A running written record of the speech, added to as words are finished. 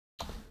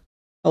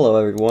Hello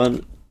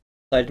everyone,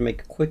 decided to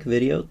make a quick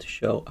video to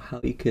show how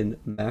you can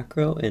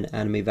macro in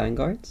Anime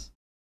Vanguards.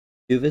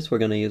 To do this, we're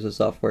going to use a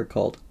software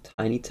called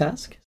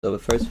Tinytask. So the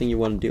first thing you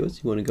want to do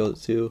is you want to go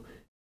to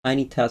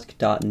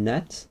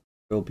tinytask.net.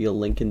 There will be a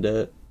link in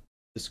the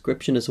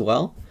description as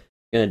well.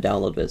 You're going to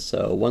download this.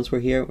 So once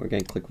we're here, we're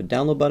going to click the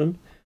download button.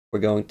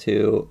 We're going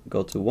to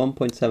go to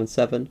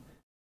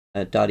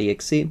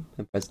 1.77.exe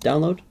and press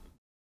download.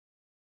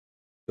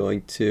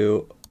 Going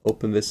to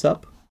open this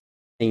up.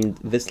 And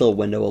this little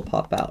window will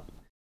pop out.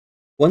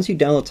 Once you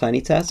download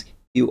Tinytask,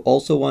 you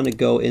also want to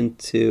go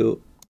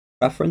into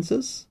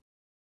Preferences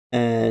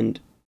and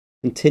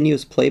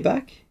Continuous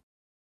Playback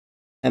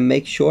and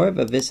make sure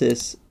that this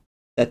is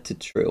set to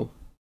true.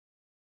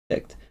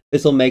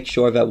 This will make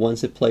sure that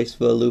once it plays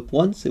for a loop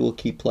once, it will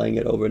keep playing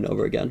it over and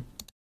over again.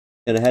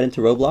 You're going to head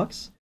into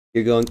Roblox.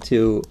 You're going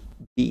to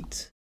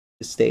beat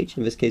the stage.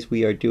 In this case,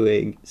 we are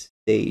doing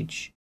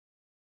stage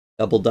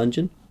Double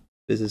Dungeon.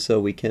 This is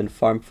so we can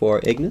farm for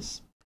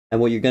Igros. And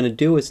what you're going to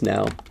do is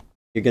now,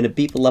 you're going to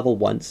beat the level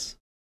once.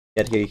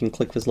 Get here, you can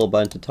click this little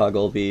button to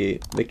toggle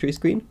the victory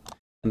screen.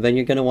 And then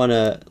you're going to want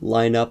to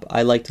line up.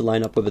 I like to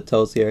line up with the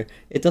toes here.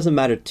 It doesn't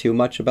matter too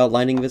much about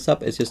lining this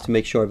up. It's just to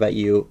make sure that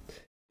you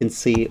can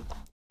see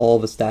all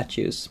the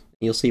statues.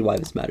 You'll see why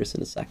this matters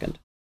in a second.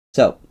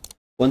 So,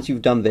 once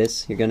you've done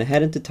this, you're going to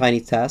head into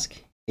Tinytask.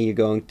 And you're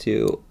going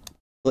to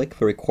click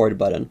the record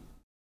button.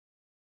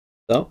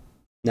 So,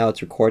 now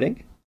it's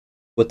recording.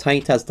 What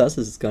Tinytask does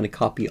is it's going to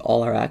copy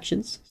all our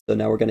actions. So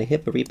now we're going to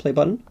hit the replay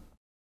button.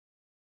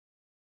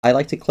 I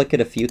like to click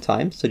it a few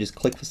times, so just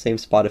click the same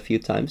spot a few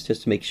times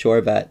just to make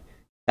sure that it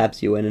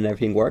tabs you in and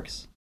everything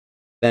works.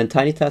 Then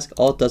Tinytask,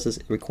 all it does is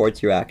it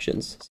records your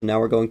actions. So now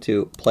we're going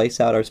to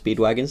place out our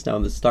speedwagons now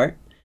in the start.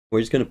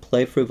 We're just going to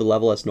play through the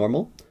level as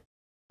normal.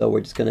 So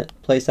we're just going to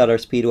place out our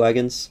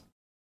speedwagons.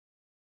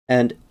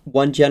 And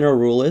one general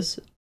rule is,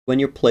 when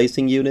you're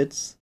placing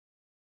units,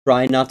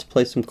 try not to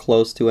place them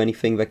close to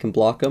anything that can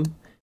block them.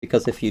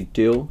 Because if you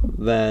do,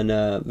 then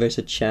there's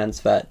a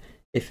chance that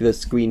if the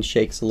screen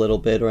shakes a little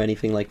bit or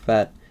anything like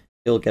that,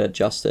 it'll get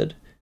adjusted.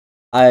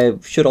 I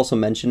should also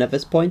mention at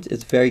this point,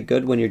 it's very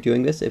good when you're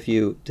doing this if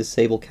you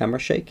disable camera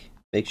shake.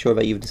 Make sure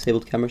that you've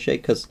disabled camera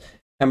shake, because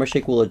camera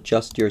shake will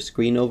adjust your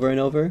screen over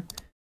and over,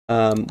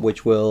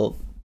 which will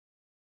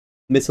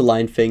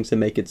misalign things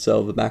and make it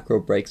so the macro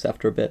breaks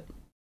after a bit.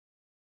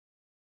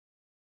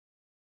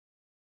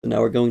 So now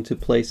we're going to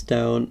place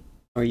down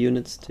our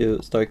units to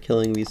start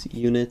killing these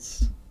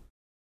units.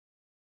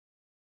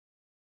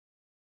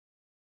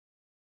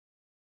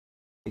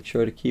 Make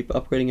sure to keep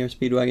upgrading your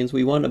speedwagons.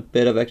 We want a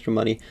bit of extra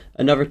money.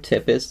 Another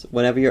tip is,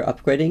 whenever you're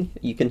upgrading,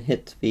 you can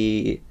hit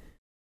the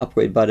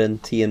upgrade button,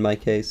 T in my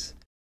case,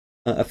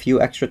 a few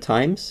extra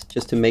times,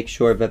 just to make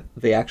sure that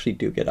they actually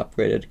do get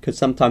upgraded. Because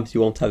sometimes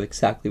you won't have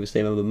exactly the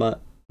same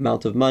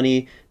amount of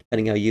money,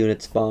 depending how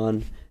units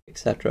spawn,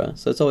 etc.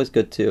 So it's always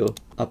good to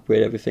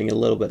upgrade everything a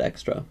little bit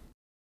extra.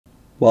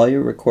 While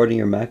you're recording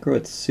your macro,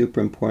 it's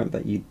super important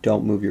that you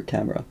don't move your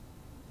camera.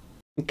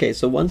 Okay,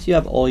 so once you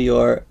have all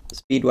your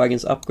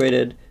speedwagons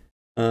upgraded,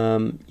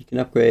 you can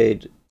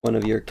upgrade one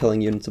of your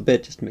killing units a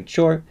bit just to make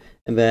sure.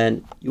 And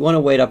then you want to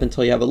wait up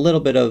until you have a little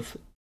bit of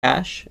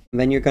cash. And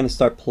then you're going to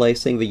start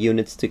placing the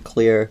units to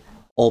clear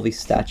all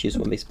these statues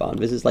when they spawn.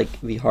 This is like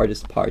the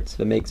hardest part.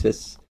 So it makes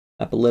this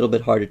map a little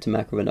bit harder to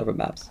macro than other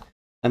maps.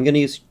 I'm going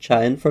to use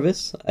Chain for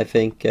this. I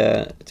think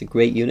it's a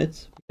great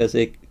unit because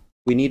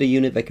we need a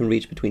unit that can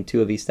reach between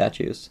two of these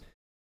statues.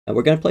 And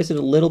we're going to place it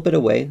a little bit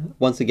away.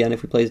 Once again,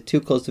 if we place it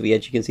too close to the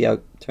edge, you can see how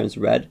it turns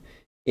red.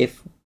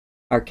 If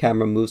our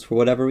camera moves for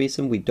whatever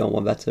reason, we don't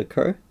want that to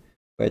occur,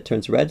 where it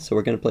turns red. So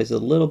we're going to place it a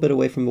little bit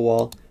away from the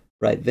wall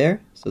right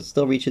there. So it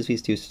still reaches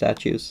these two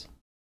statues.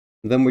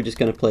 And then we're just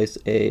going to place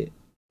a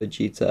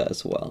Vegeta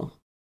as well.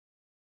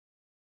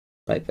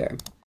 Right there.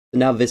 So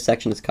now this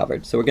section is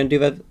covered. So we're going to do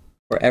that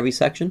for every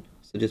section.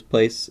 So just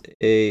place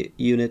a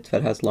unit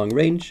that has long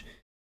range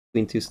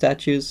between two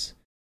statues.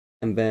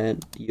 And then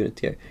the unit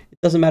here.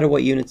 It doesn't matter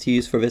what units you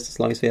use for this as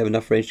long as we have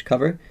enough range to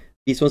cover.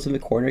 These ones in the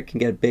corner can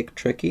get a bit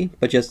tricky,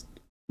 but just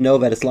know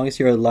that as long as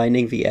you're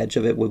aligning the edge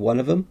of it with one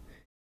of them,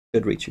 you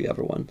should reach the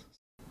other one.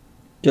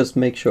 Just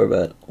make sure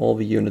that all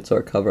the units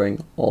are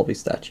covering all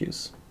these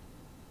statues.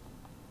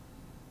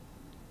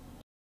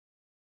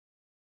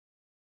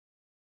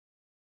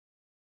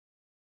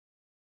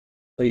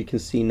 So you can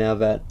see now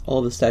that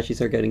all the statues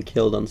are getting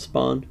killed on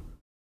spawn.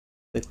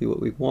 Exactly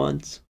what we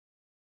want.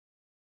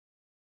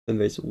 Then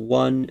there's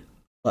one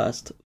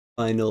last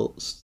final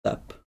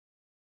step.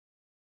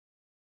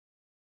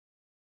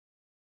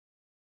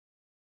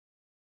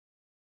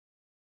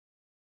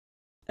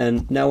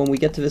 And now when we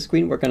get to the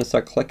screen, we're going to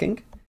start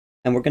clicking.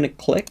 And we're going to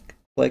click,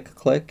 click,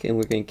 click, and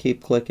we're going to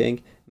keep clicking.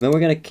 And then we're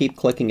going to keep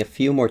clicking a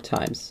few more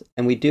times.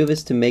 And we do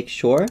this to make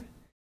sure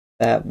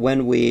that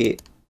when we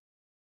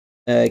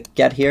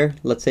get here,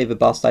 let's say the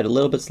boss died a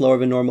little bit slower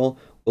than normal,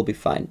 we'll be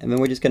fine. And then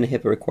we're just going to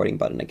hit the recording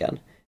button again.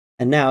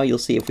 And now you'll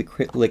see if we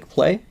click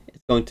play,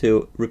 it's going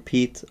to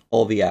repeat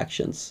all the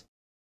actions.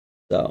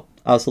 So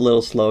I was a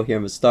little slow here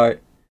in the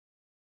start.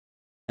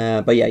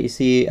 But yeah, you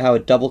see how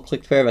it double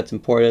clicked there, that's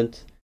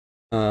important.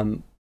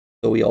 So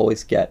we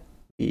always get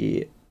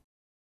the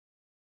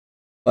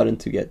button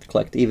to get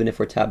clicked, even if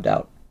we're tabbed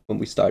out when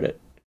we start it.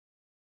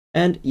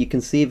 And you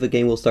can see the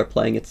game will start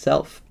playing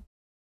itself.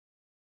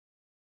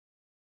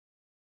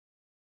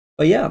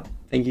 But yeah,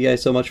 thank you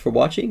guys so much for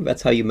watching.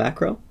 That's how you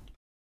macro.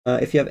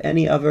 If you have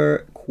any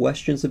other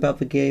questions about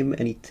the game,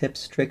 any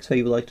tips, tricks, how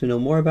you would like to know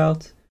more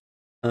about,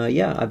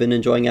 yeah, I've been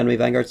enjoying Anime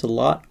Vanguards a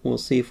lot. We'll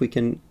see if we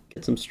can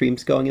get some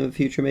streams going in the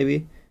future,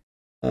 maybe.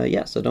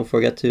 Yeah, so don't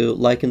forget to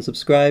like and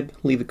subscribe,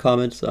 leave a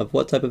comment of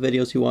what type of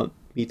videos you want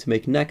me to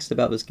make next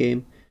about this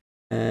game,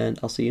 and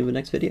I'll see you in the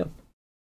next video.